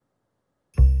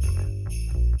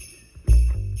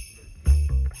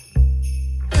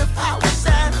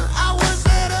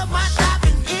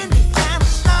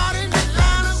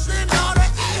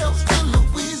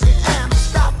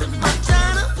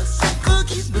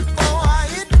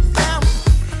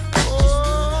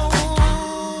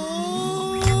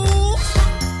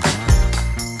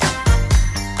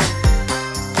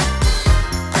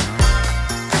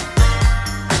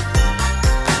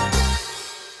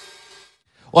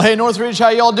Well, hey, Northridge, how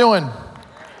y'all doing?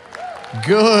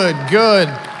 Good.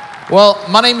 Well,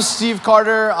 my name is Steve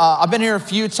Carter. I've been here a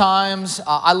few times.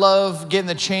 I love getting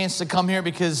the chance to come here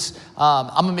because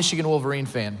I'm a Michigan Wolverine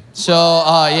fan. So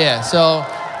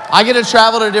I get to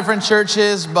travel to different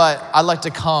churches, but I like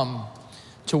to come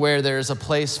to where there's a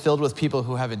place filled with people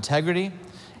who have integrity,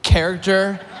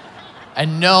 character,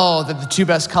 and know that the two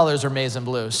best colors are maize and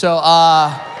blue. So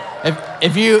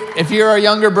if you're a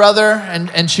younger brother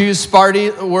and choose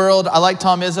Sparty World, I like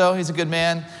Tom Izzo. He's a good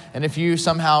man. And if you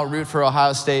somehow root for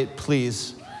Ohio State,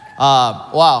 please.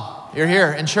 Wow, you're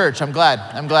here in church. I'm glad.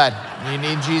 You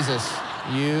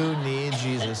need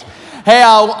Jesus. Hey,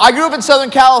 I grew up in Southern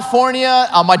California.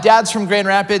 My dad's from Grand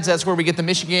Rapids. That's where we get the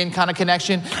Michigan kind of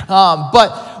connection.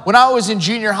 But when I was in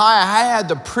junior high, I had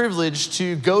the privilege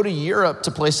to go to Europe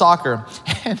to play soccer.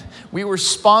 And we were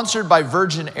sponsored by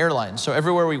Virgin Airlines. So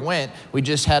everywhere we went, we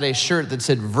just had a shirt that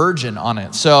said Virgin on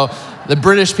it. So the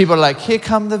British people are like, here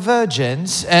come the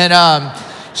Virgins. And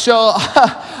so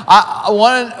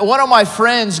one of my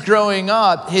friends growing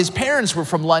up, his parents were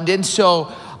from London.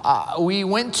 So we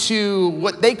went to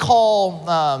what they call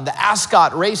the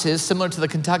Ascot races, similar to the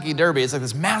Kentucky Derby. It's like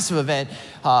this massive event,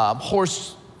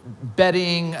 horse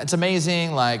betting. It's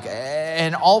amazing.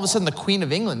 And all of a sudden, the Queen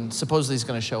of England supposedly is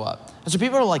going to show up. And so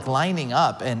people are like lining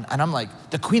up, and I'm like,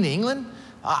 the Queen of England?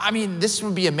 I mean, this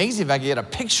would be amazing if I could get a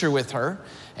picture with her.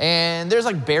 And there's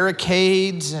like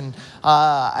barricades, and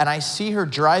I see her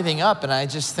driving up, and I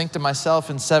just think to myself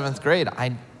in 7th grade,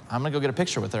 I'm gonna go get a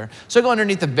picture with her. So I go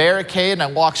underneath the barricade and I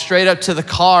walk straight up to the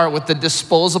car with the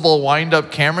disposable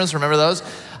wind-up cameras. Remember those?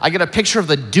 I get a picture of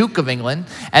the Duke of England.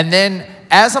 And then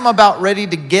as I'm about ready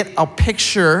to get a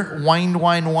picture, wind,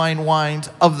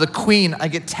 of the Queen, I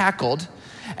get tackled.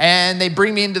 And they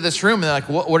bring me into this room and they're like,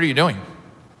 what are you doing?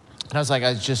 And I was like, I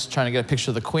was just trying to get a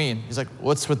picture of the Queen. He's like,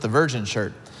 what's with the Virgin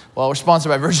shirt? Well, we're sponsored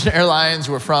by Virgin Airlines.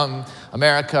 We're from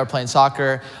America, we're playing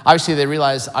soccer. Obviously, they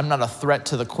realized I'm not a threat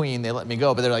to the Queen. They let me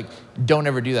go, but they're like, don't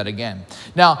ever do that again.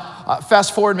 Now,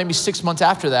 fast forward maybe 6 months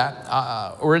after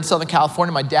that, we're in Southern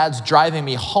California. My dad's driving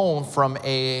me home from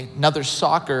another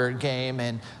soccer game,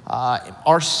 and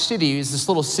our city is this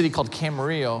little city called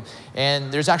Camarillo,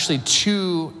 and there's actually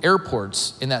 2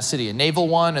 airports in that city, a naval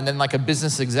one and then like a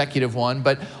business executive one.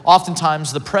 But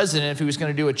oftentimes, the president, if he was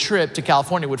going to do a trip to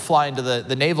California, would fly into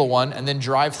the naval one and then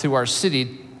drive through our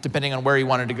city, depending on where he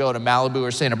wanted to go, to Malibu or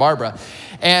Santa Barbara.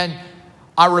 And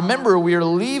I remember we were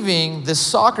leaving this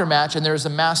soccer match, and there was a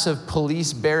massive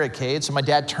police barricade. So my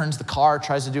dad turns the car,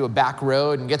 tries to do a back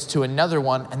road, and gets to another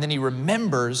one, and then he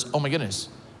remembers, oh my goodness,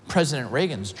 President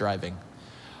Reagan's driving.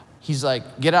 He's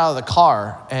like, get out of the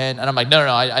car. And I'm like, no,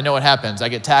 I know what happens. I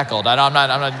get tackled. I'm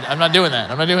not doing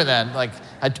that.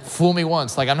 Like, fool me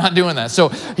once. Like, I'm not doing that. So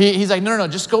he's like, no,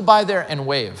 just go by there and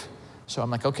wave. So I'm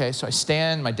like, okay. So I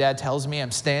stand. My dad tells me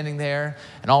I'm standing there.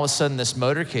 And all of a sudden, this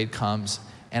motorcade comes.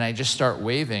 And I just start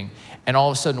waving. And all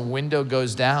of a sudden, window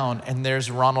goes down. And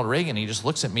there's Ronald Reagan. He just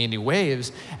looks at me and he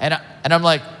waves. And I'm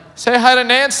like, say hi to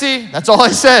Nancy. That's all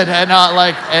I said.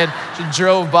 And she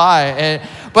drove by.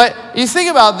 But you think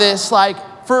about this, like,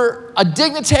 for a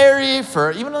dignitary,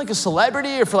 for even like a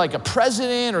celebrity, or for like a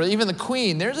president, or even the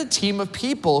Queen, there's a team of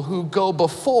people who go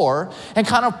before and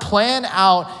kind of plan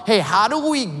out, hey, how do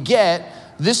we get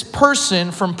this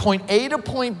person from point A to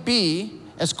point B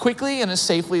as quickly and as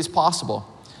safely as possible?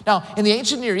 Now, in the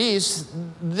ancient Near East,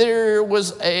 there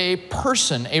was a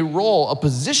person, a role, a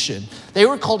position. They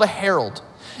were called a herald.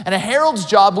 And a herald's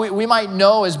job, we might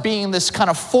know as being this kind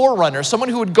of forerunner, someone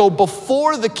who would go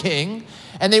before the king,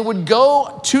 and they would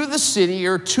go to the city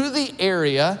or to the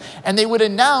area, and they would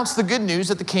announce the good news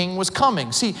that the king was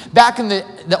coming. See, back in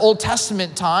the Old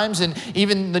Testament times and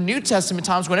even the New Testament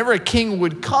times, whenever a king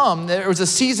would come, there was a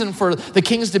season for the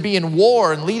kings to be in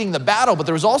war and leading the battle, but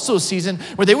there was also a season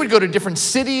where they would go to different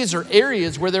cities or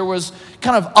areas where there was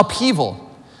kind of upheaval,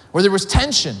 where there was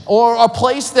tension, or a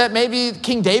place that maybe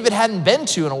King David hadn't been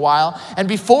to in a while. And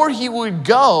before he would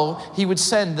go, he would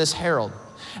send this herald.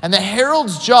 And the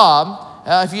herald's job,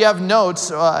 if you have notes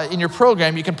in your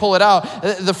program, you can pull it out.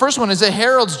 The first one is the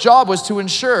herald's job was to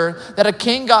ensure that a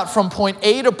king got from point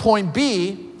A to point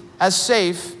B as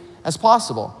safe as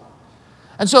possible.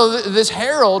 And so this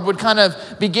herald would kind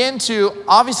of begin to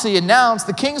obviously announce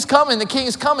the king's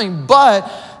coming, but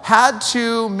had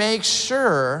to make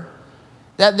sure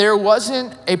that there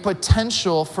wasn't a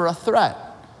potential for a threat.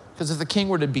 Because if the king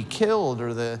were to be killed,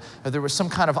 or there was some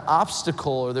kind of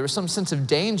obstacle, or there was some sense of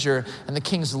danger, and the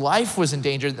king's life was in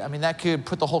danger, I mean, that could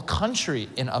put the whole country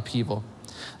in upheaval.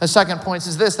 The second point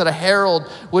is this, that a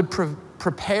herald would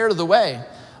prepare the way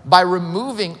by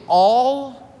removing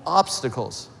all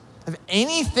obstacles. If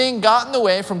anything got in the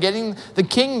way from getting the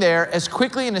king there as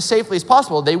quickly and as safely as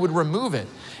possible, they would remove it.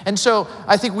 And so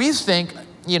I think we think,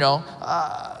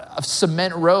 of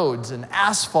cement roads and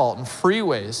asphalt and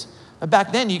freeways. But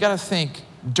back then, you got to think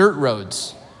dirt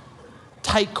roads,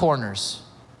 tight corners,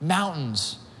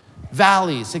 mountains,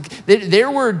 valleys. There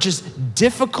were just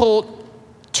difficult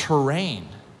terrain.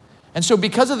 And so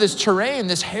because of this terrain,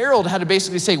 this herald had to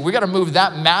basically say, we got to move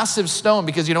that massive stone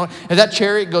because, if that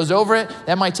chariot goes over it,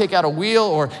 that might take out a wheel,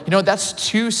 or, that's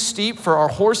too steep for our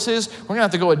horses. We're going to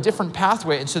have to go a different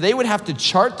pathway. And so they would have to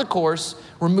chart the course,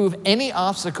 remove any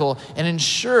obstacle, and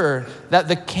ensure that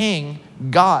the king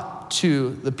got to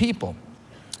the people.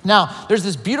 Now, there's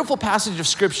this beautiful passage of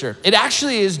scripture. It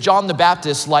actually is John the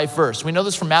Baptist's life verse. We know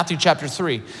this from Matthew chapter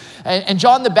 3. And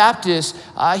John the Baptist,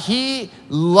 he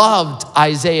loved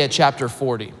Isaiah chapter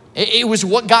 40. It was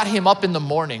what got him up in the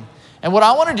morning. And what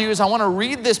I want to do is I want to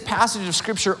read this passage of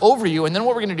scripture over you. And then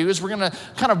what we're going to do is we're going to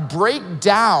kind of break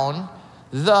down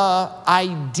the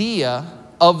idea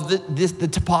of the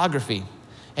topography.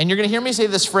 And you're going to hear me say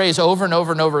this phrase over and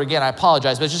over and over again. I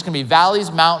apologize, but it's just going to be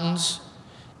valleys, mountains,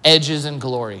 edges, and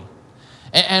glory.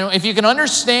 And if you can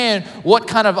understand what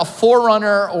kind of a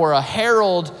forerunner or a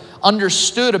herald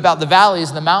understood about the valleys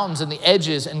and the mountains and the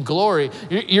edges and glory,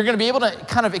 you're going to be able to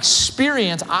kind of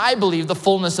experience, I believe, the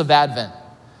fullness of Advent.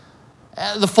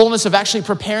 The fullness of actually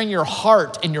preparing your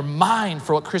heart and your mind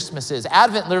for what Christmas is.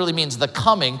 Advent literally means the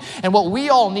coming. And what we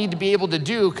all need to be able to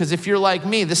do, because if you're like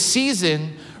me, the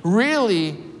season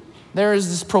really, there is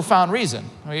this profound reason.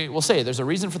 We'll say there's a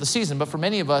reason for the season, but for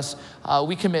many of us,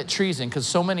 we commit treason because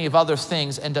so many of other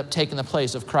things end up taking the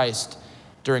place of Christ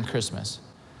during Christmas.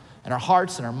 And our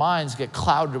hearts and our minds get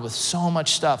clouded with so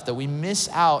much stuff that we miss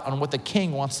out on what the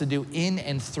King wants to do in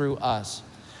and through us.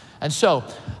 And so,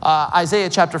 Isaiah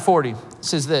chapter 40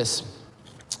 says this: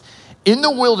 "In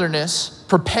the wilderness,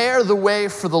 prepare the way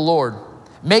for the Lord.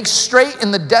 Make straight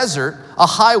in the desert a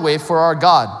highway for our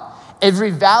God.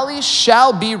 Every valley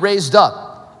shall be raised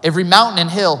up, every mountain and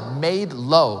hill made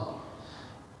low.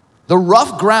 The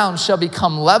rough ground shall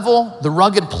become level, the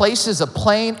rugged places a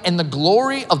plain, and the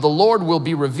glory of the Lord will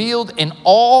be revealed, and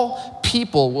all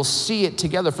people will see it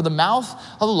together. For the mouth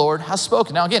of the Lord has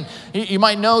spoken." Now again, you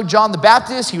might know John the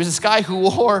Baptist. He was this guy who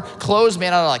wore clothes made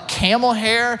out of like camel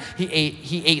hair.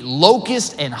 He ate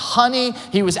locusts and honey.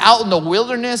 He was out in the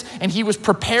wilderness, and he was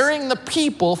preparing the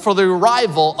people for the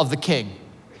arrival of the king.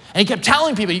 And he kept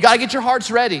telling people, you got to get your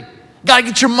hearts ready. Got to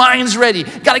get your minds ready.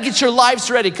 Got to get your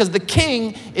lives ready because the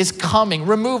king is coming.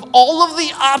 Remove all of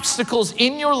the obstacles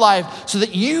in your life so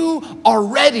that you are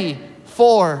ready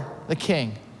for the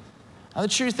king. Now the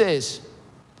truth is,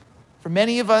 for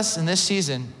many of us in this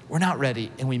season, we're not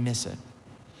ready and we miss it.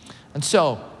 And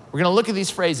so we're going to look at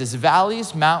these phrases: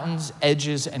 valleys, mountains,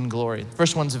 edges, and glory.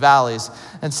 First one's valleys.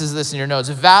 And it says this in your notes: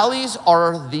 valleys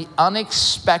are the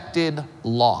unexpected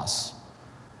loss.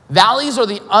 Valleys are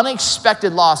the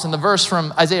unexpected loss. And the verse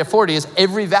from Isaiah 40 is,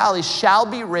 every valley shall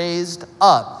be raised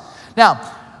up. Now,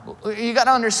 you got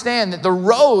to understand that the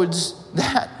roads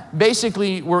that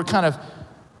basically were kind of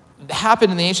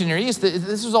happened in the ancient Near East,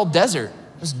 this was all desert.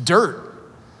 It was dirt.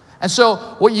 And so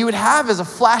what you would have is a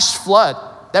flash flood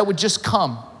that would just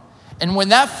come. And when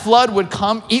that flood would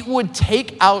come, it would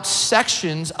take out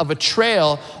sections of a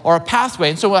trail or a pathway.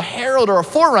 And so a herald or a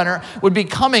forerunner would be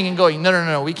coming and going,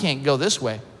 no, we can't go this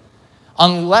way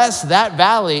unless that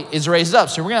valley is raised up.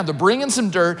 So we're going to have to bring in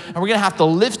some dirt, and we're going to have to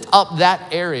lift up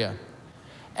that area.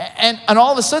 And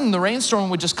all of a sudden, the rainstorm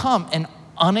would just come, an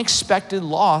unexpected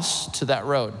loss to that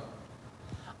road.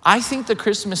 I think the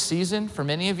Christmas season, for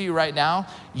many of you right now,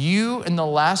 you in the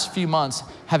last few months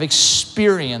have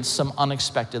experienced some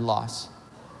unexpected loss.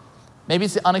 Maybe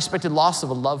it's the unexpected loss of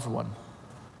a loved one.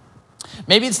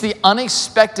 Maybe it's the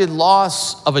unexpected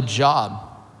loss of a job.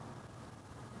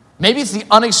 Maybe it's the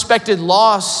unexpected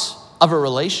loss of a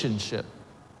relationship.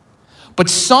 But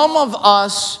some of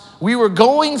us, we were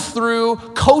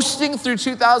coasting through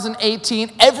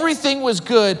 2018. Everything was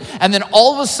good. And then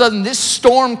all of a sudden, this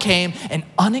storm came, an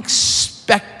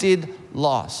unexpected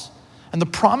loss. And the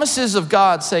promises of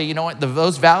God say, you know what?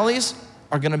 Those valleys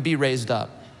are going to be raised up.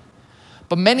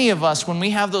 But many of us, when we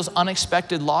have those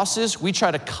unexpected losses, we try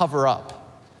to cover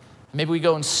up. Maybe we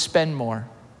go and spend more,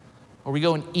 or we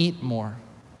go and eat more.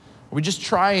 Or we just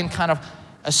try and kind of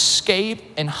escape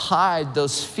and hide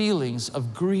those feelings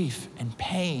of grief and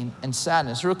pain and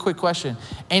sadness. Real quick question.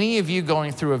 Any of you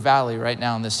going through a valley right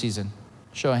now in this season?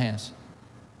 Show of hands.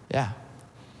 Yeah.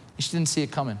 You just didn't see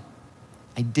it coming.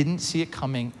 I didn't see it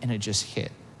coming, and it just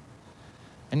hit.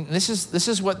 And this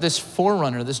is what this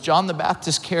forerunner, this John the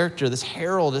Baptist character, this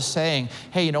herald is saying.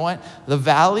 Hey, you know what? The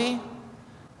valley,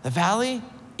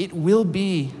 it will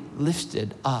be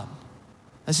lifted up.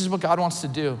 This is what God wants to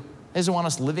do. He doesn't want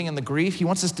us living in the grief. He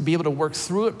wants us to be able to work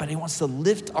through it, but he wants to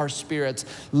lift our spirits,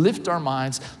 lift our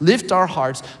minds, lift our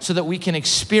hearts so that we can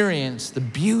experience the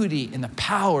beauty and the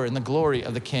power and the glory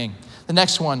of the King. The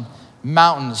next one,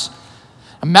 mountains.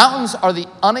 Mountains are the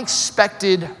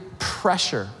unexpected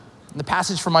pressure. In the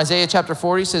passage from Isaiah chapter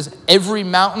 40 says, every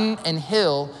mountain and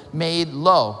hill made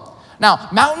low. Now,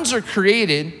 mountains are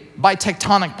created by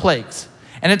tectonic plates.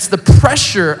 And it's the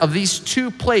pressure of these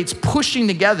two plates pushing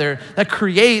together that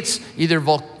creates either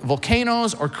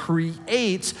volcanoes or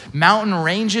creates mountain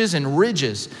ranges and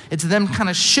ridges. It's them kind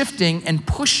of shifting and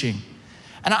pushing.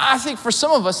 And I think for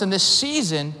some of us in this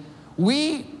season,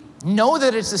 we know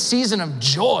that it's a season of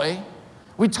joy.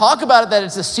 We talk about it that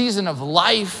it's a season of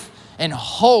life and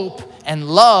hope and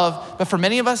love. But for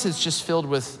many of us, it's just filled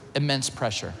with immense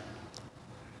pressure.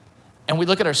 And we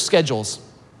look at our schedules.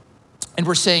 And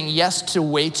we're saying yes to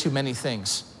way too many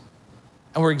things.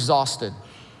 And we're exhausted.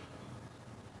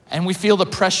 And we feel the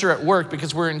pressure at work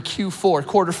because we're in Q4,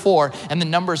 quarter four, and the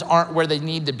numbers aren't where they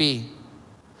need to be.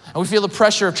 And we feel the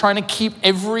pressure of trying to keep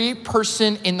every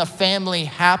person in the family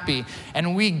happy.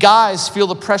 And we guys feel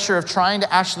the pressure of trying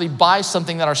to actually buy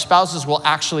something that our spouses will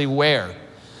actually wear.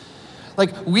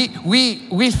 Like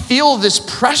we feel this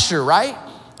pressure, right?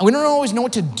 And we don't always know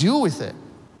what to do with it.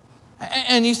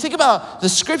 And you think about the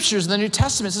scriptures in the New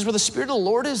Testament, it says where the Spirit of the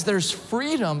Lord is, there's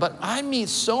freedom. But I meet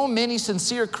so many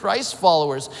sincere Christ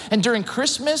followers. And during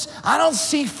Christmas, I don't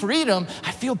see freedom.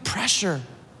 I feel pressure,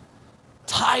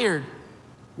 tired,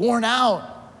 worn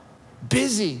out,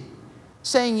 busy,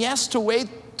 saying yes to way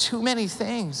too many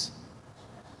things.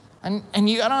 And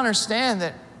you got to understand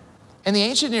that in the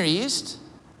ancient Near East,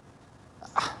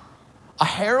 a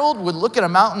herald would look at a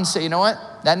mountain and say, you know what?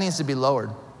 That needs to be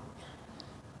lowered.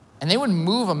 And they would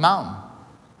move a mountain.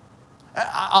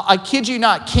 I kid you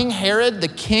not, King Herod, the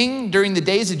king during the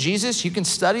days of Jesus, you can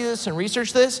study this and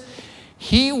research this.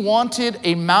 He wanted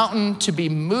a mountain to be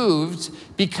moved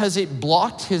because it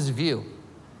blocked his view.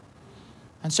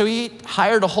 And so he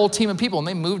hired a whole team of people and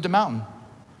they moved a mountain.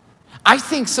 I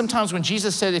think sometimes when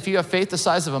Jesus said, if you have faith the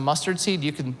size of a mustard seed,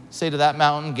 you can say to that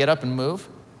mountain, get up and move.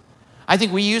 I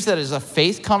think we use that as a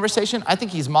faith conversation. I think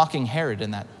he's mocking Herod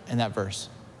in that verse.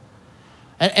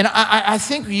 And I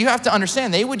think you have to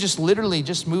understand, they would just literally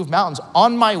just move mountains.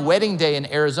 On my wedding day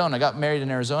in Arizona, I got married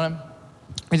in Arizona,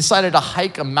 we decided to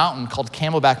hike a mountain called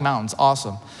Camelback Mountain. It's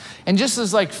awesome. And just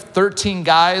as like 13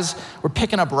 guys were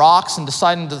picking up rocks and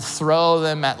deciding to throw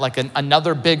them at like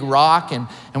another big rock, and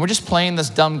we're just playing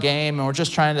this dumb game, and we're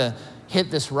just trying to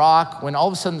hit this rock, when all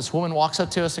of a sudden this woman walks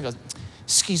up to us and goes,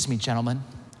 excuse me, gentlemen,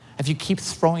 if you keep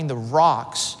throwing the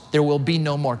rocks, there will be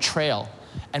no more trail.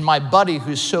 And my buddy,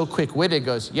 who's so quick-witted,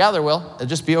 goes, yeah, there will. It'll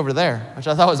just be over there, which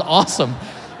I thought was awesome.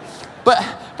 But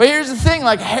here's the thing,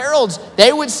 like heralds,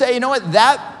 they would say, you know what,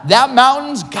 that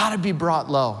mountain's got to be brought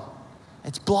low.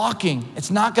 It's blocking.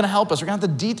 It's not going to help us.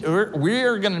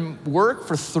 We're going to work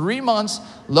for 3 months,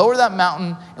 lower that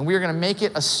mountain, and we are going to make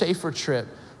it a safer trip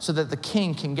so that the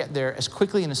king can get there as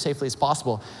quickly and as safely as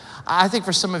possible. I think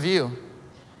for some of you,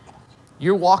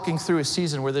 you're walking through a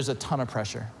season where there's a ton of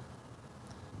pressure.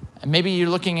 And maybe you're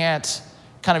looking at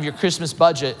kind of your Christmas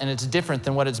budget and it's different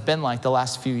than what it's been like the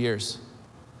last few years.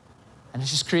 And it's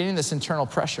just creating this internal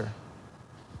pressure.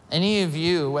 Any of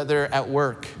you, whether at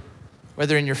work,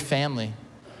 whether in your family,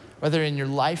 whether in your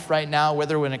life right now,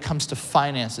 whether when it comes to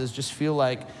finances, just feel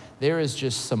like there is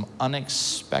just some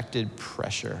unexpected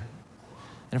pressure.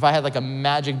 And if I had like a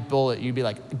magic bullet, you'd be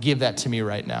like, give that to me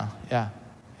right now. Yeah.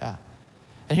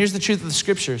 And here's the truth of the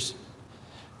scriptures,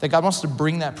 that God wants to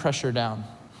bring that pressure down.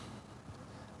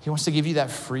 He wants to give you that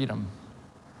freedom.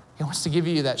 He wants to give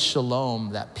you that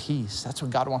shalom, that peace. That's what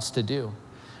God wants to do.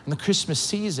 In the Christmas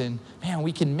season, man,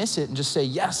 we can miss it and just say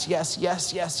yes, yes,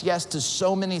 yes, yes, yes to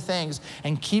so many things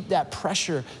and keep that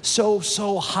pressure so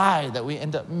high that we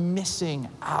end up missing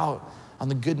out on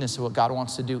the goodness of what God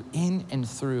wants to do in and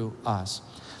through us.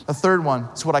 The third one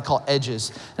is what I call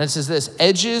edges. And it says this,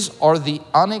 edges are the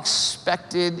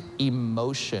unexpected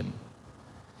emotion.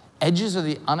 Edges are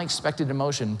the unexpected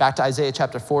emotion. Back to Isaiah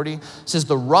chapter 40, it says,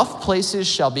 the rough places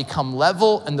shall become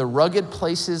level and the rugged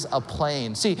places a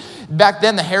plain. See, back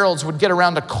then the heralds would get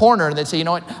around a corner and they'd say, you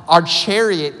know what, our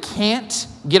chariot can't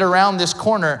get around this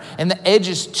corner and the edge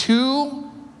is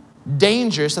too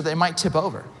dangerous that they might tip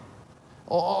over.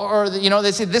 Or you know,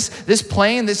 they say this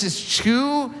plain, this is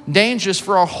too dangerous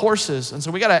for our horses. And so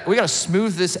we gotta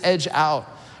smooth this edge out.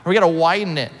 Or we gotta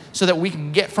widen it so that we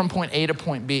can get from point A to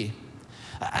point B.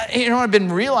 You know what I've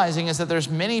been realizing is that there's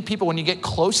many people, when you get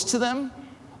close to them,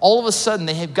 all of a sudden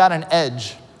they have got an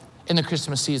edge in the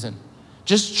Christmas season.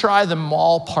 Just try the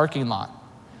mall parking lot.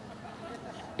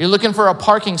 You're looking for a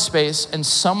parking space and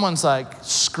someone's like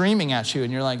screaming at you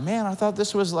and you're like, man, I thought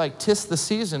this was like 'tis the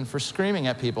season for screaming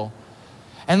at people.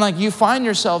 And like you find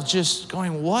yourself just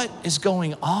going, what is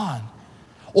going on?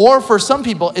 Or for some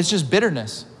people, it's just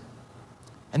bitterness.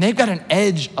 And they've got an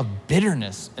edge of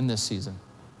bitterness in this season.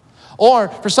 Or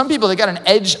for some people, they got an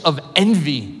edge of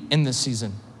envy in this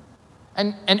season.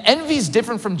 And envy is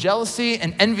different from jealousy,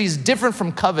 and envy is different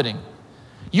from coveting.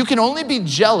 You can only be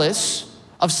jealous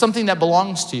of something that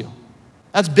belongs to you.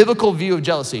 That's biblical view of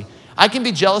jealousy. I can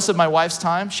be jealous of my wife's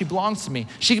time. She belongs to me.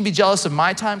 She can be jealous of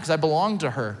my time because I belong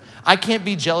to her. I can't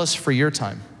be jealous for your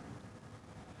time.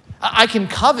 I can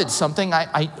covet something.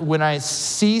 When I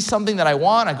see something that I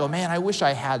want, I go, man, I wish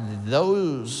I had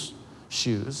those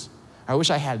shoes. I wish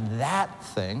I had that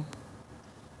thing.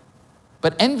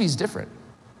 But envy is different.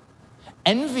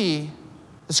 Envy,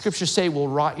 the scriptures say, will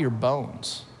rot your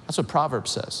bones. That's what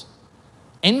Proverbs says.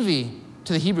 Envy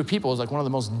to the Hebrew people is like one of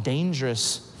the most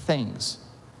dangerous things.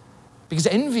 Because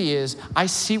envy is, I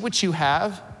see what you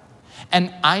have,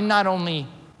 and I not only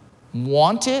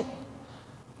want it,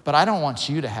 but I don't want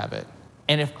you to have it.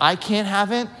 And if I can't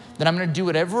have it, then I'm gonna do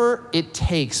whatever it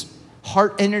takes,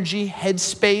 heart energy, head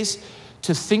space,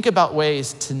 to think about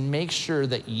ways to make sure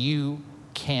that you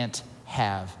can't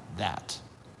have that.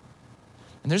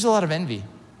 And there's a lot of envy,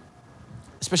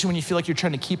 especially when you feel like you're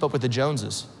trying to keep up with the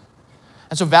Joneses.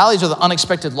 And so valleys are the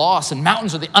unexpected loss, and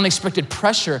mountains are the unexpected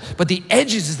pressure, but the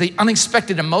edges is the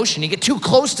unexpected emotion. You get too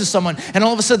close to someone, and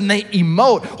all of a sudden they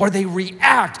emote, or they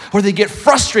react, or they get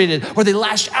frustrated, or they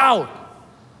lash out.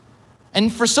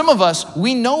 And for some of us,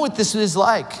 we know what this is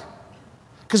like,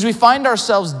 because we find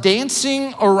ourselves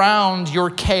dancing around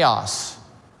your chaos,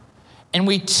 and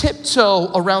we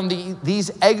tiptoe around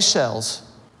these eggshells,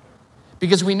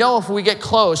 because we know if we get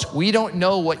close, we don't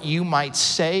know what you might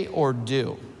say or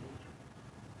do.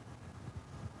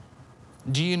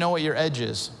 Do you know what your edge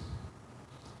is?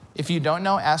 If you don't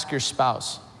know, ask your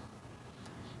spouse.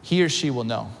 He or she will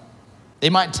know.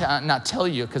 They might not tell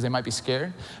you because they might be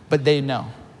scared, but they know.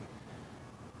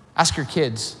 Ask your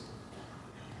kids.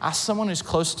 Ask someone who's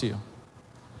close to you.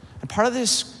 And part of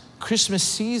this Christmas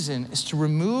season is to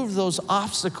remove those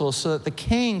obstacles so that the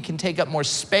King can take up more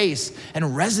space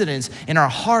and residence in our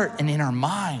heart and in our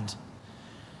mind.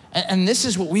 And this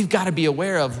is what we've got to be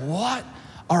aware of. What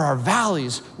are our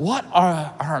valleys? What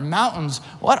are our mountains?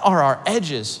 What are our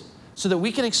edges? So that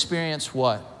we can experience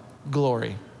what?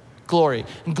 Glory. Glory.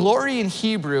 And glory in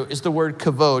Hebrew is the word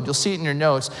kavod. You'll see it in your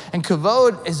notes. And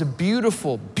kavod is a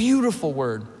beautiful, beautiful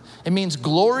word. It means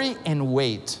glory and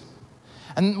weight.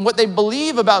 And what they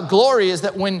believe about glory is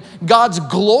that when God's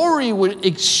glory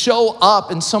would show up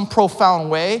in some profound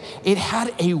way, it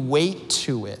had a weight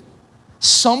to it.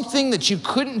 Something that you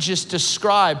couldn't just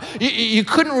describe. You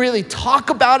couldn't really talk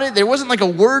about it. There wasn't like a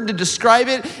word to describe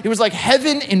it. It was like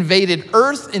heaven invaded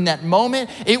earth in that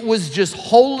moment. It was just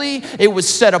holy. It was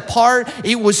set apart.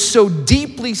 It was so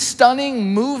deeply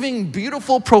stunning, moving,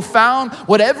 beautiful, profound.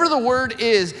 Whatever the word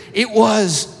is, it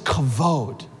was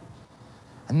kavod.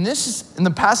 And this is in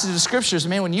the passage of scriptures,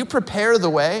 man, when you prepare the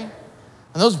way,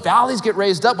 when those valleys get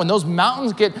raised up, when those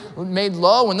mountains get made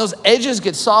low, when those edges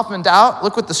get softened out,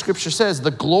 look what the scripture says.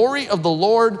 The glory of the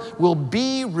Lord will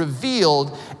be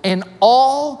revealed and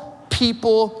all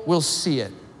people will see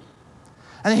it.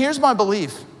 And here's my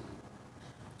belief,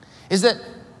 is that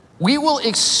we will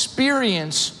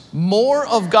experience more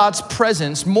of God's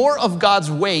presence, more of God's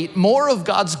weight, more of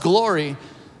God's glory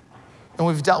than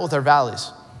we've dealt with our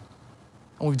valleys,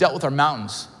 and we've dealt with our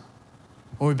mountains,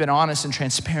 when we've been honest and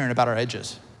transparent about our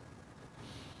edges.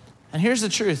 And here's the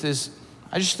truth is,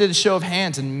 I just did a show of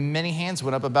hands and many hands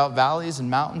went up about valleys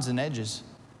and mountains and edges.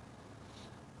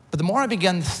 But the more I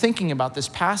began thinking about this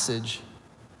passage,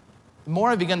 the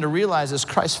more I began to realize as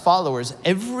Christ followers,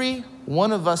 every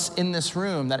one of us in this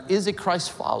room that is a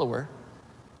Christ follower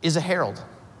is a herald,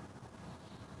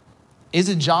 is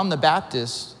a John the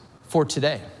Baptist for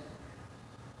today,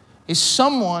 is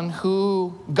someone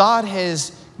who God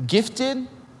has gifted,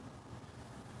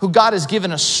 who God has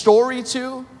given a story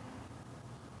to,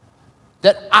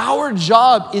 that our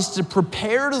job is to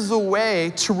prepare the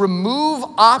way to remove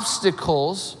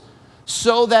obstacles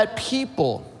so that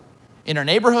people in our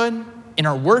neighborhood, in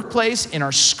our workplace, in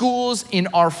our schools, in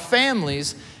our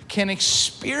families can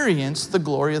experience the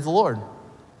glory of the Lord.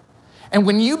 And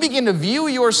when you begin to view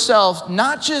yourself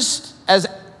not just as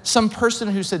some person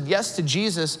who said yes to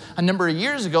Jesus a number of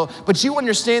years ago, but you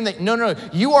understand that, no,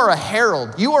 you are a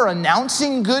herald. You are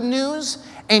announcing good news,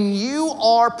 and you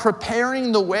are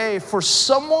preparing the way for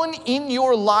someone in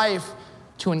your life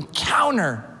to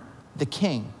encounter the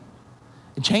King.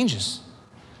 It changes.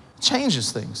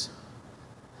 changes things.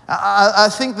 I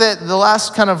think that the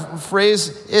last kind of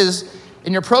phrase is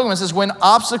in your program, it says, when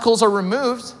obstacles are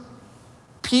removed,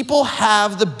 people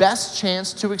have the best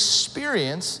chance to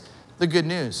experience the good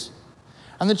news.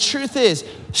 And the truth is,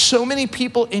 so many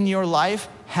people in your life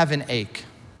have an ache.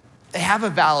 They have a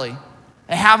valley.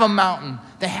 They have a mountain.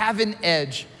 They have an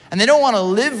edge. And they don't want to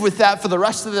live with that for the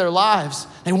rest of their lives.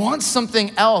 They want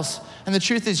something else. And the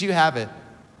truth is, you have it.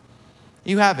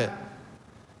 You have it.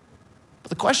 But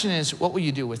the question is, what will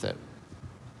you do with it?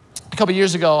 A couple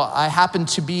years ago, I happened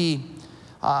to be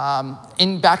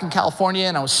back in California,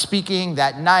 and I was speaking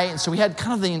that night. And so we had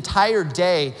kind of the entire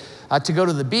day to go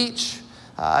to the beach,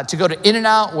 to go to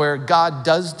In-N-Out, where God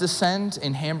does descend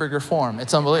in hamburger form.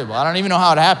 It's unbelievable. I don't even know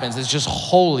how it happens. It's just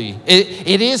holy.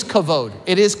 It is kavod.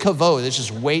 It is kavod. There's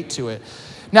just weight to it.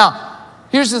 Now,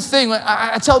 here's the thing.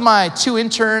 I tell my 2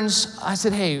 interns, I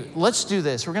said, hey, let's do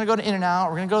this. We're going to go to In-N-Out.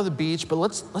 We're going to go to the beach, but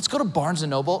let's go to Barnes &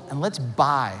 Noble, and let's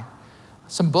buy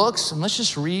some books, and let's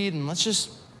just read, and let's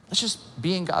just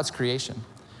be in God's creation.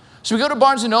 So we go to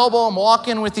Barnes & Noble. I'm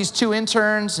walking with these 2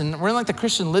 interns, and we're in like the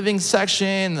Christian living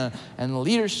section and the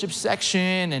leadership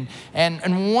section,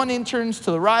 and one intern's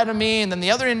to the right of me, and then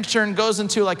the other intern goes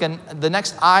into like the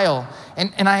next aisle.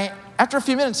 And I, after a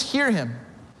few minutes,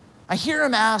 I hear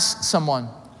him ask someone,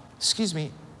 excuse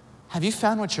me, have you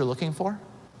found what you're looking for?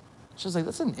 She was like,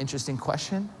 that's an interesting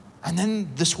question. And then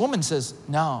this woman says,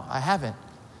 no, I haven't.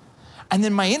 And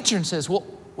then my intern says, well,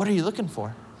 what are you looking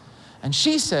for? And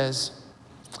she says,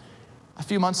 a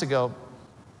few months ago,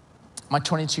 my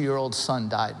 22-year-old son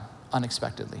died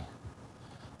unexpectedly.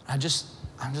 I'm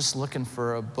just looking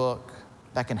for a book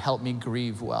that can help me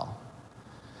grieve well.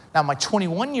 Now, my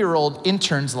 21-year-old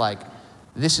intern's like,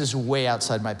 this is way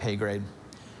outside my pay grade.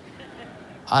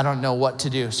 I don't know what to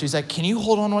do. So he's like, can you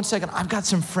hold on one second? I've got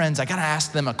some friends. I got to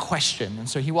ask them a question. And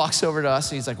so he walks over to us,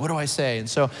 and he's like, what do I say? And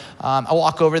so I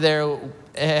walk over there,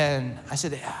 and I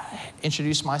said,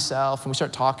 introduce myself, and we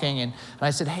start talking. And I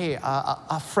said, hey,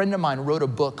 a friend of mine wrote a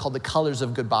book called The Colors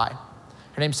of Goodbye.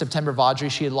 Her name's September Vaudry.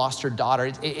 She had lost her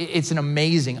daughter. It's an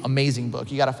amazing, amazing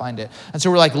book. You got to find it. And so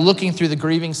we're like looking through the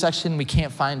grieving section. We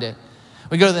can't find it.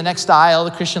 We go to the next aisle,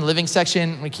 the Christian living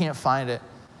section. We can't find it.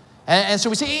 And so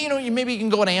we say, hey, maybe you can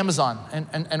go on Amazon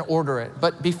and order it.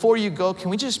 But before you go, can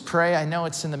we just pray? I know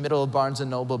it's in the middle of Barnes &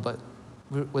 Noble, but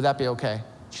would that be okay?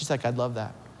 She's like, I'd love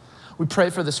that. We pray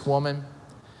for this woman.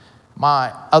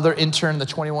 My other intern, the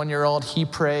 21-year-old, he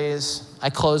prays. I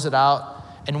close it out.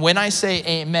 And when I say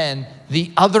amen,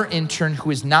 the other intern,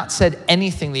 who has not said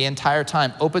anything the entire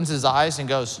time, opens his eyes and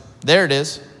goes, there it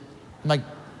is. I'm like,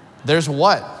 there's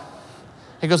what?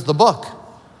 He goes, the book.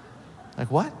 I'm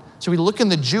like, what? So we look in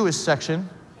the Jewish section,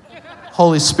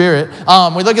 Holy Spirit.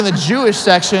 We look in the Jewish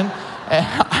section.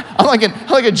 I'm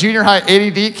like a junior high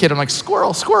ADD kid. I'm like,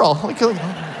 squirrel. Like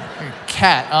a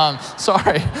cat.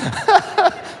 Sorry.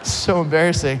 So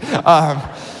embarrassing.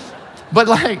 But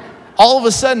like all of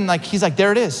a sudden, like he's like,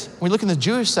 there it is. We look in the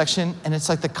Jewish section, and it's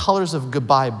like the Colors of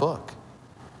Goodbye book.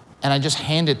 And I just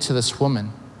hand it to this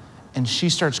woman, and she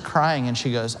starts crying, and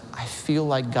she goes, I feel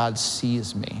like God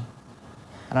sees me.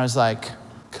 And I was like,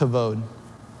 kavod,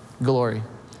 glory.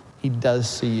 He does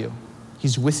see you.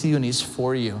 He's with you and he's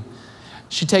for you.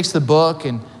 She takes the book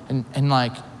and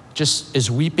like just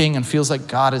is weeping and feels like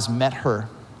God has met her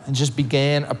and just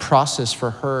began a process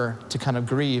for her to kind of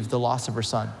grieve the loss of her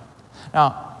son.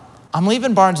 Now, I'm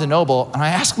leaving Barnes & Noble, and I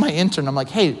ask my intern, I'm like,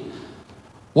 hey,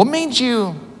 what made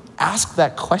you ask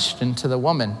that question to the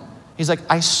woman? He's like,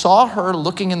 I saw her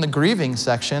looking in the grieving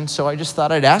section, so I just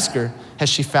thought I'd ask her, has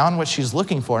she found what she's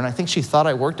looking for? And I think she thought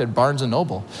I worked at Barnes &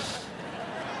 Noble.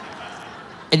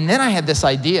 And then I had this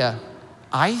idea.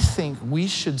 I think we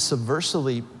should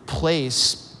subversively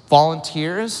place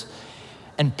volunteers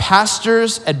and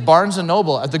pastors at Barnes &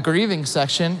 Noble at the grieving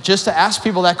section just to ask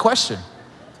people that question.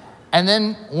 And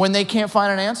then when they can't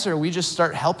find an answer, we just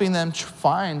start helping them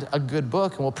find a good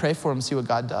book, and we'll pray for them and see what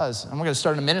God does. And we're going to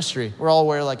start a ministry. We're all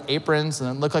wear like aprons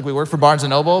and look like we work for Barnes &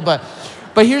 Noble. But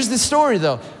here's the story,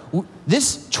 though.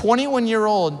 This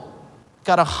 21-year-old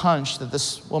got a hunch that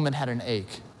this woman had an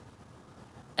ache,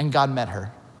 and God met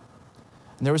her.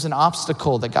 And there was an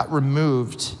obstacle that got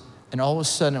removed, and all of a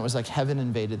sudden it was like heaven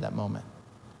invaded that moment.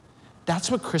 That's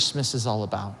what Christmas is all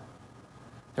about.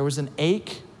 There was an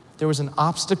ache. There was an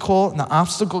obstacle, and the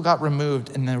obstacle got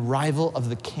removed in the arrival of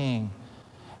the King,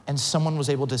 and someone was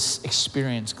able to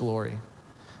experience glory.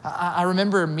 I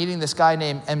remember meeting this guy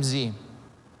named MZ.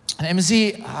 And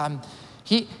MZ,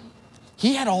 he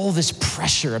he had all this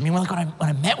pressure. I mean, when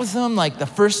I met with him, like the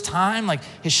first time, like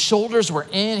his shoulders were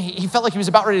in. He felt like he was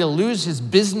about ready to lose his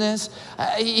business.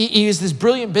 He was this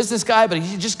brilliant business guy, but he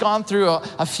had just gone through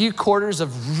a few quarters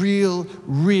of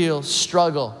real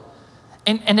struggle.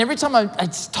 And every time I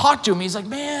talk to him, he's like,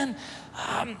 man,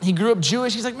 he grew up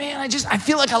Jewish. He's like, man, I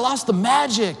feel like I lost the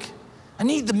magic. I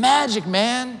need the magic,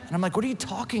 man. And I'm like, what are you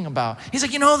talking about? He's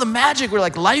like, the magic where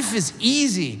like life is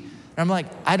easy. And I'm like,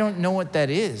 I don't know what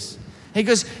that is. He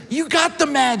goes, you got the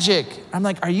magic. I'm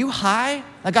like, are you high?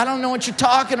 Like, I don't know what you're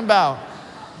talking about.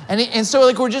 And so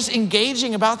like we're just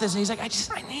engaging about this. And he's like,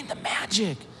 I need the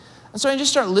magic. And so I just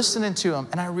start listening to him.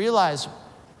 And I realize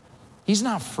he's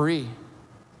not free.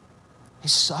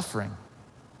 He's suffering.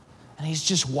 And he's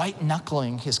just white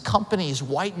knuckling. His company is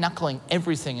white knuckling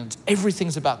everything. And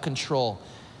everything's about control.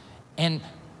 And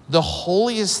the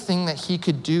holiest thing that he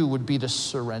could do would be to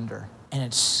surrender. And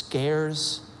it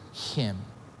scares him.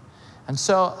 And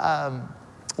so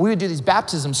we would do these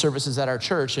baptism services at our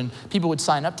church, and people would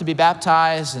sign up to be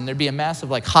baptized, and there'd be a massive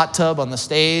like hot tub on the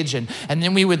stage, and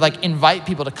then we would like invite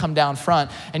people to come down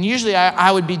front. And usually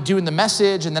I would be doing the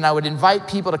message, and then I would invite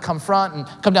people to come front and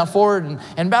come down forward,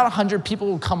 and about 100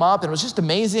 people would come up, and it was just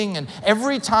amazing. And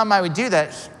every time I would do that,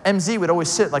 MZ would always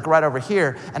sit like right over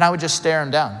here, and I would just stare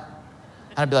him down.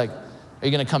 And I'd be like, are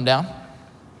you gonna come down?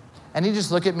 And he'd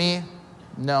just look at me,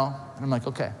 no. And I'm like,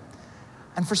 okay.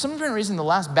 And for some different reason, the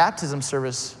last baptism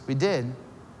service we did,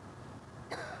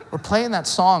 we're playing that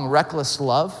song, Reckless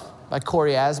Love by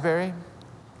Corey Asbury.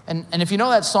 And if you know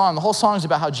that song, the whole song is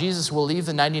about how Jesus will leave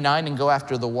the 99 and go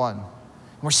after the one.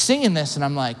 And we're singing this, and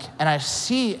I'm like, and I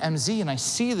see MZ, and I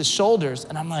see the shoulders,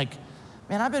 and I'm like,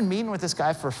 man, I've been meeting with this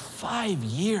guy for 5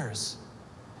 years.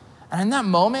 And in that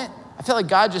moment, I felt like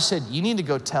God just said, you need to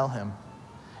go tell him.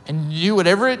 And do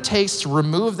whatever it takes to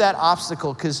remove that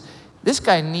obstacle, because this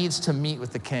guy needs to meet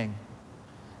with the king.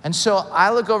 And so I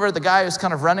look over at the guy who's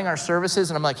kind of running our services,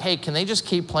 and I'm like, hey, can they just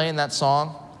keep playing that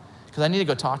song? Because I need to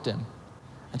go talk to him.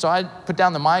 And so I put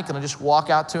down the mic, and I just walk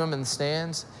out to him in the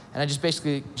stands, and I just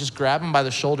basically just grab him by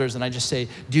the shoulders, and I just say,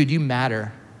 dude, you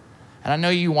matter. And I know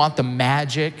you want the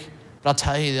magic, but I'll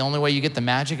tell you, the only way you get the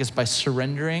magic is by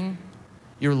surrendering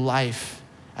your life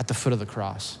at the foot of the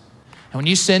cross. And when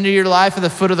you surrender your life at the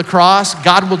foot of the cross,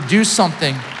 God will do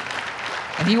something.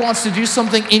 And he wants to do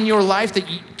something in your life that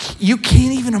you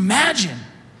can't even imagine.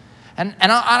 And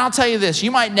I'll tell you this,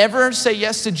 you might never say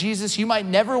yes to Jesus. You might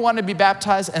never want to be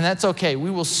baptized, and that's okay.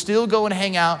 We will still go and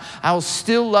hang out. I will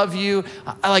still love you.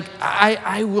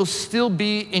 I will still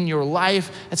be in your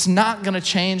life. It's not going to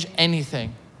change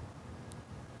anything.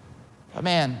 But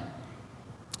man,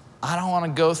 I don't want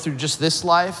to go through just this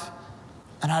life,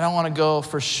 and I don't want to go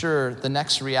for sure the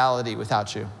next reality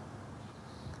without you.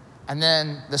 And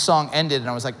then the song ended, and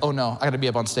I was like, oh no, I gotta be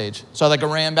up on stage. So I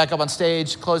ran back up on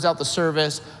stage, closed out the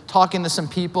service, talking to some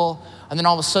people, and then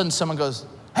all of a sudden someone goes,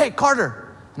 hey,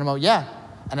 Carter. And I'm like, yeah.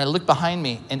 And I look behind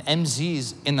me, and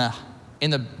MZ's in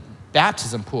the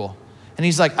baptism pool. And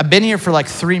he's like, I've been here for like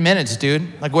 3 minutes,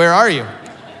 dude. Like, where are you?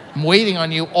 I'm waiting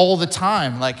on you all the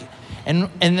time. And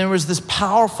there was this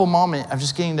powerful moment of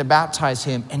just getting to baptize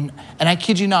him. And I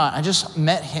kid you not, I just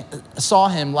saw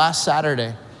him last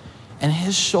Saturday. And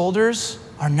his shoulders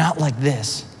are not like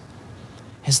this.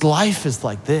 His life is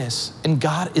like this. And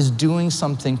God is doing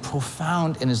something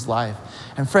profound in his life.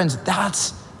 And friends,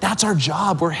 that's our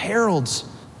job. We're heralds.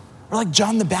 We're like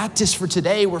John the Baptist for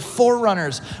today. We're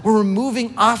forerunners. We're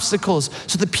removing obstacles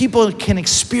so that people can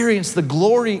experience the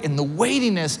glory and the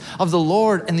weightiness of the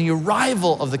Lord and the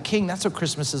arrival of the King. That's what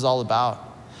Christmas is all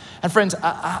about. And friends,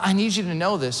 I need you to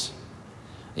know this.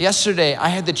 Yesterday, I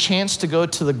had the chance to go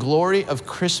to the glory of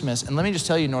Christmas. And let me just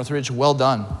tell you, Northridge, well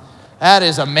done. That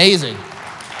is amazing.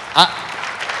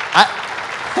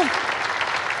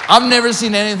 I've never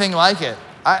seen anything like it.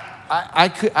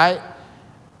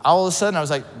 All of a sudden, I was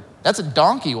like, that's a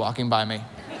donkey walking by me.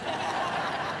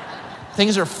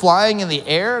 Things are flying in the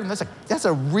air, and that's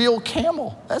a real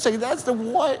camel. That's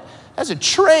a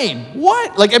train.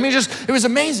 What? It was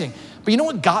amazing. But you know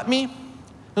what got me?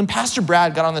 When Pastor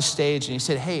Brad got on the stage and he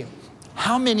said, hey,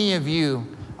 how many of you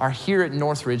are here at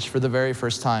Northridge for the very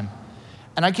first time?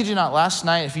 And I kid you not, last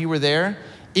night, if you were there,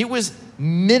 it was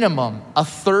minimum a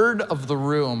third of the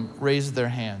room raised their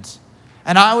hands.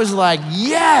 And I was like,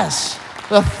 yes,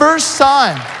 the first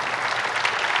time.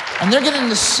 And they're getting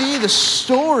to see the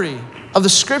story of the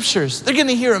scriptures. They're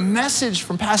getting to hear a message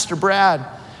from Pastor Brad.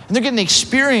 And they're getting to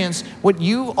experience what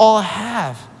you all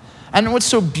have. And what's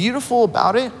so beautiful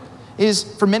about it is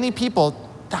for many people,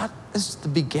 that is the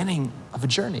beginning of a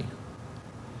journey.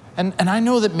 And I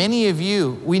know that many of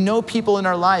you, we know people in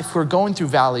our life who are going through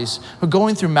valleys, who are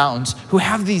going through mountains, who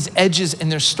have these edges in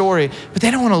their story, but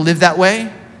they don't want to live that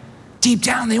way. Deep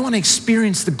down, they want to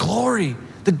experience the glory,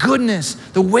 the goodness,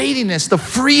 the weightiness, the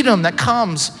freedom that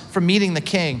comes from meeting the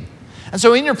King. And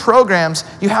so in your programs,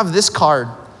 you have this card.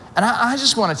 And I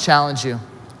just want to challenge you.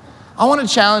 I want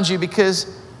to challenge you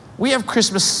because we have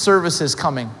Christmas services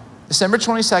coming, December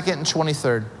 22nd and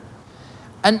 23rd.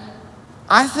 And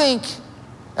I think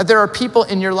that there are people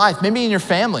in your life, maybe in your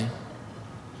family,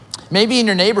 maybe in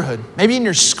your neighborhood, maybe in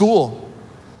your school.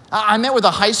 I met with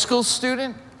a high school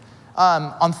student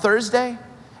on Thursday,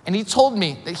 and he told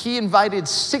me that he invited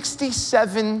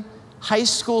 67 high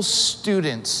school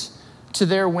students to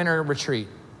their winter retreat.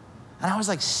 And I was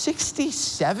like,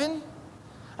 67?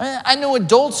 I mean, I know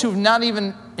adults who've not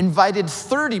even invited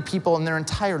 30 people in their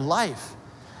entire life.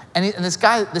 And this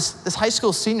guy, this high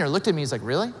school senior looked at me, he's like,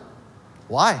 really?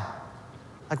 Why?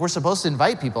 Like, we're supposed to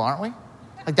invite people, aren't we?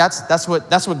 Like, that's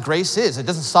what grace is. It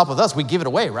doesn't stop with us. We give it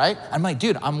away, right? I'm like,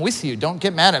 dude, I'm with you. Don't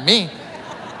get mad at me.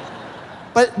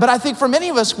 But I think for many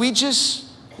of us,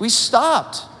 we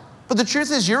stopped. But the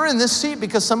truth is, you're in this seat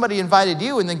because somebody invited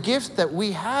you, and the gift that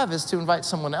we have is to invite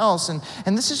someone else.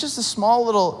 And this is just a small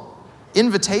little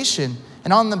invitation.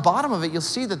 And on the bottom of it, you'll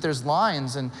see that there's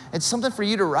lines, and it's something for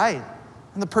you to write,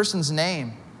 and the person's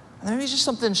name. And maybe it's just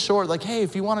something short, like, hey,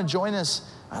 if you want to join us,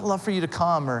 I'd love for you to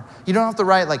come. Or you don't have to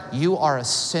write, like, you are a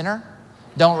sinner.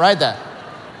 Don't write that.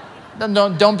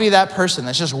 Don't be that person.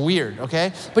 That's just weird,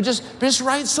 okay? But just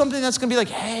write something that's going to be like,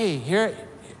 hey, here,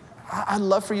 I'd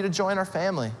love for you to join our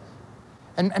family.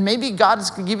 And maybe God is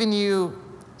giving you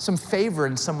some favor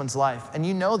in someone's life. And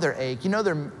you know their ache. You know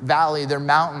their valley, their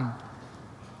mountain.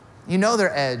 You know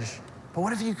their edge. But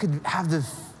what if you could have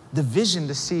the vision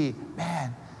to see,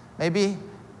 man, maybe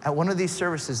at one of these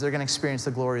services, they're going to experience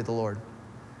the glory of the Lord.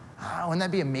 Wouldn't that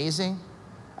be amazing?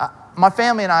 My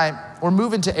family and I, we're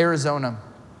moving to Arizona.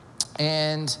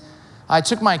 And I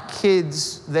took my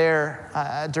kids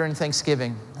there during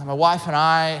Thanksgiving. And my wife and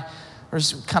I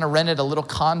just kind of rented a little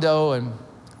condo, and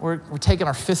we're taking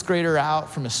our 5th grader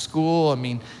out from his school. I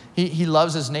mean, he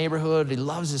loves his neighborhood. He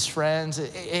loves his friends.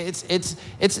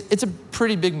 It's a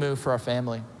pretty big move for our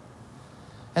family.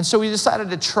 And so we decided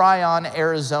to try on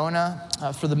Arizona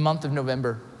for the month of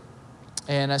November,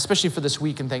 and especially for this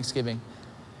week in Thanksgiving.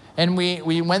 And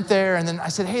we went there, and then I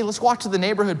said, hey, let's walk to the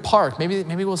neighborhood park.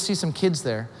 Maybe we'll see some kids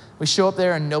there. We show up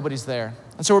there, and nobody's there.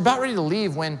 And so we're about ready to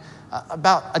leave when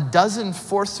about a dozen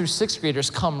 4th through 6th graders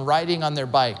come riding on their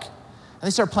bike. And they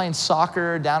start playing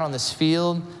soccer down on this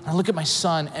field. And I look at my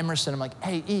son, Emerson. I'm like,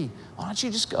 hey, E, why don't you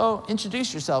just go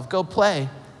introduce yourself, go play?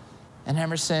 And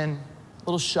Emerson, a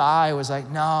little shy, was like,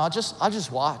 no, I'll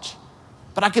just watch.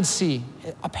 But I could see,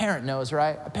 a parent knows,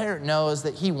 right? A parent knows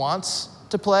that he wants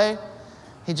to play.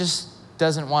 He just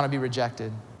doesn't want to be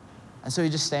rejected. And so he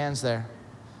just stands there.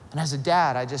 And as a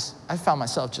dad, I found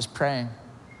myself just praying.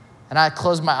 And I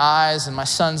closed my eyes, and my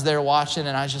son's there watching,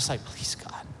 and I was just like, please,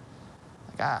 God.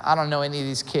 Like, I don't know any of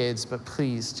these kids, but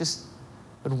please,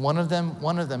 but one of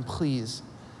them, please,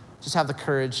 just have the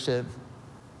courage to,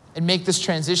 and make this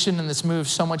transition and this move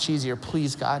so much easier.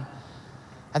 Please, God.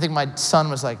 I think my son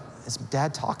was like, is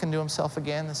dad talking to himself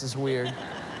again? This is weird.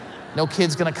 No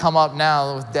kid's gonna come up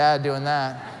now with dad doing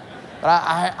that. But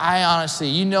I honestly,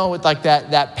 you know what like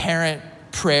that parent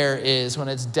prayer is when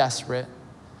it's desperate.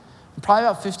 And probably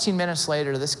about 15 minutes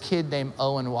later, this kid named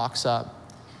Owen walks up.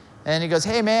 And he goes,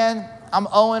 hey man, I'm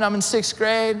Owen, I'm in 6th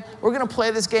grade. We're gonna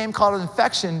play this game called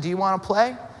Infection. Do you wanna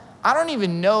play? I don't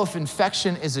even know if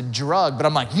infection is a drug, but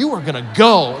I'm like, you are gonna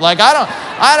go. Like,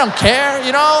 I don't care,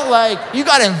 you know? Like, you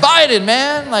got invited,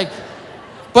 man.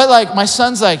 But my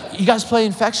son's like, you guys play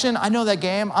Infection? I know that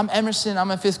game. I'm Emerson, I'm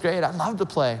in 5th grade. I'd love to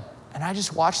play. And I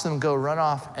just watched them go run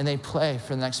off, and they play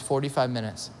for the next 45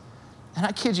 minutes. And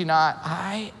I kid you not,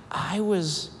 I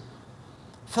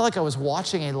felt like I was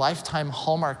watching a Lifetime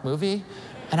Hallmark movie,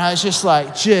 and I was just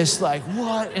like,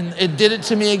 what? And it did it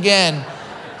to me again.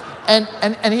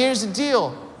 And here's the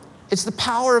deal. It's the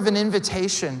power of an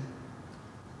invitation.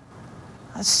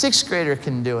 A 6th grader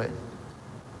can do it.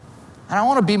 And I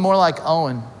want to be more like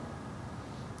Owen.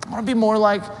 I want to be more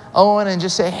like Owen and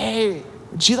just say, hey,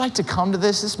 would you like to come to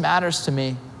this? This matters to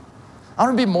me. I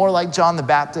want to be more like John the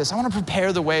Baptist. I want to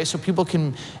prepare the way so people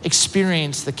can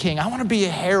experience the King. I want to be a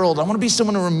herald. I want to be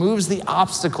someone who removes the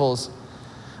obstacles.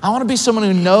 I want to be someone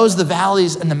who knows the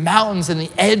valleys and the mountains and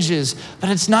the edges, but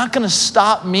it's not going to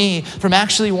stop me from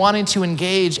actually wanting to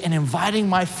engage and inviting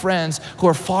my friends who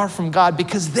are far from God,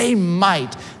 because they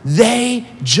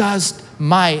just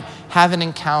might have an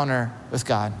encounter with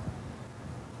God.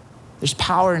 There's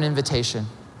power in invitation.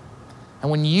 And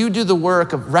when you do the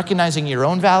work of recognizing your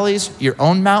own valleys, your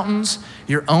own mountains,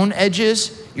 your own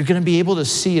edges, you're gonna be able to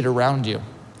see it around you.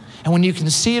 And when you can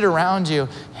see it around you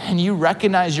and you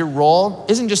recognize your role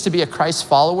isn't just to be a Christ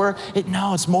follower,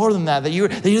 it's more than that you're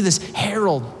this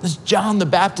herald, this John the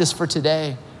Baptist for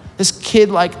today, this kid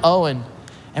like Owen.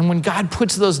 And when God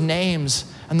puts those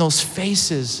names and those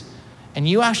faces and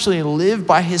you actually live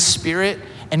by his Spirit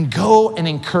and go and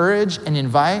encourage and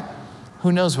invite,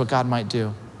 who knows what God might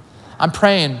do. I'm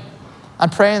praying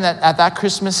that at that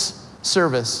Christmas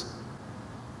service,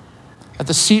 at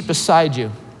the seat beside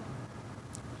you,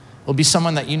 will be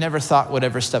someone that you never thought would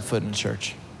ever step foot in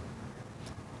church.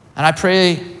 And I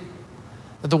pray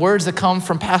that the words that come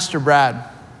from Pastor Brad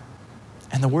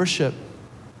and the worship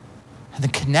and the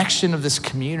connection of this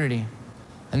community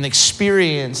and the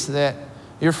experience that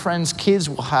your friends' kids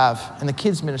will have in the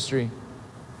kids' ministry,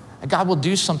 that God will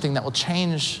do something that will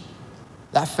change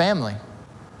that family,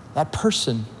 that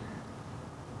person,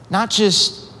 not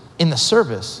just in the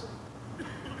service,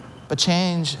 but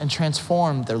change and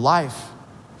transform their life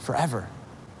forever.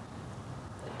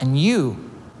 And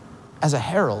you, as a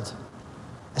herald,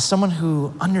 as someone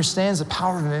who understands the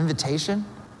power of an invitation,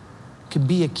 could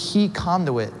be a key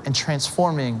conduit in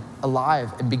transforming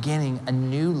alive and beginning a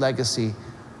new legacy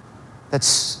that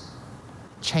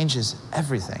changes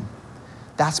everything.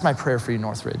 That's my prayer for you,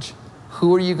 Northridge.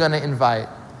 Who are you going to invite?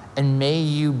 And may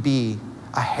you be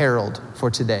a herald for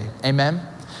today. Amen?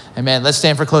 Amen. Let's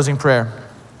stand for closing prayer.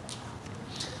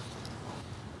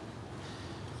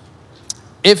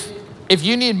 If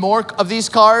you need more of these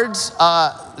cards,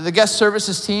 the guest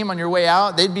services team on your way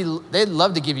out, they'd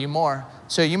love to give you more.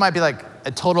 So you might be like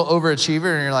a total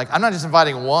overachiever and you're like, I'm not just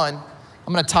inviting one,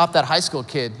 I'm gonna top that high school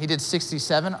kid. He did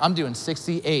 67, I'm doing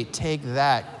 68. Take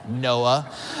that, Noah.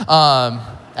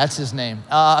 That's his name.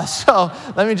 So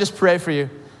let me just pray for you.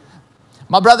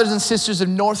 My brothers and sisters of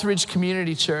Northridge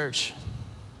Community Church,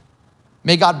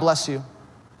 may God bless you.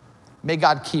 May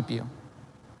God keep you.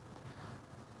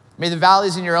 May the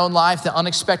valleys in your own life, the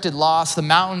unexpected loss, the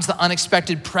mountains, the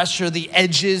unexpected pressure, the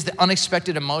edges, the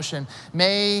unexpected emotion,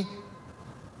 may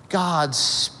God's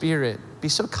Spirit be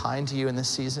so kind to you in this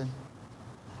season.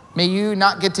 May you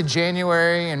not get to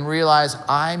January and realize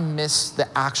I missed the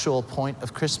actual point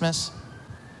of Christmas.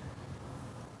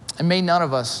 And may none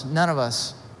of us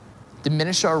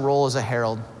diminish our role as a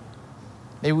herald.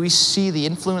 May we see the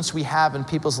influence we have in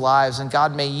people's lives. And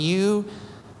God, may you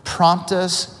prompt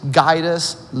us, guide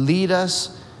us, lead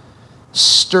us,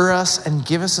 stir us, and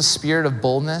give us a spirit of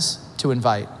boldness to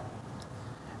invite.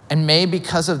 And may,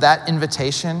 because of that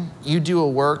invitation, you do a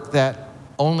work that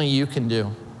only you can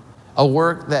do. A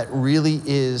work that really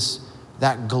is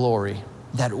that glory,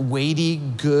 that weighty,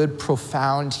 good,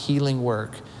 profound, healing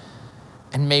work.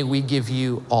 And may we give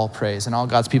you all praise. And all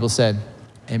God's people said,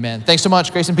 amen. Thanks so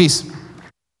much. Grace and peace.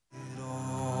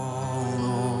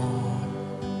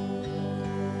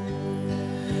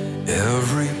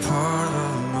 Every part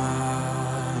of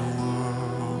my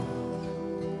world,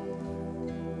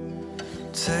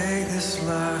 take this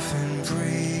life and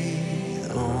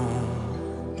breathe on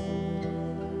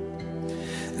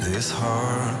this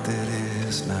heart that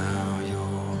is now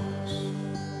yours.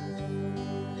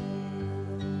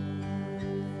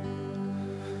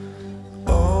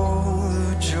 Oh,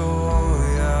 the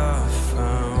joy I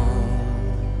found,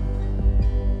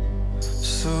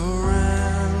 surrendering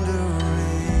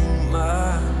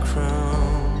my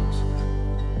crowns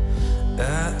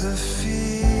at the feet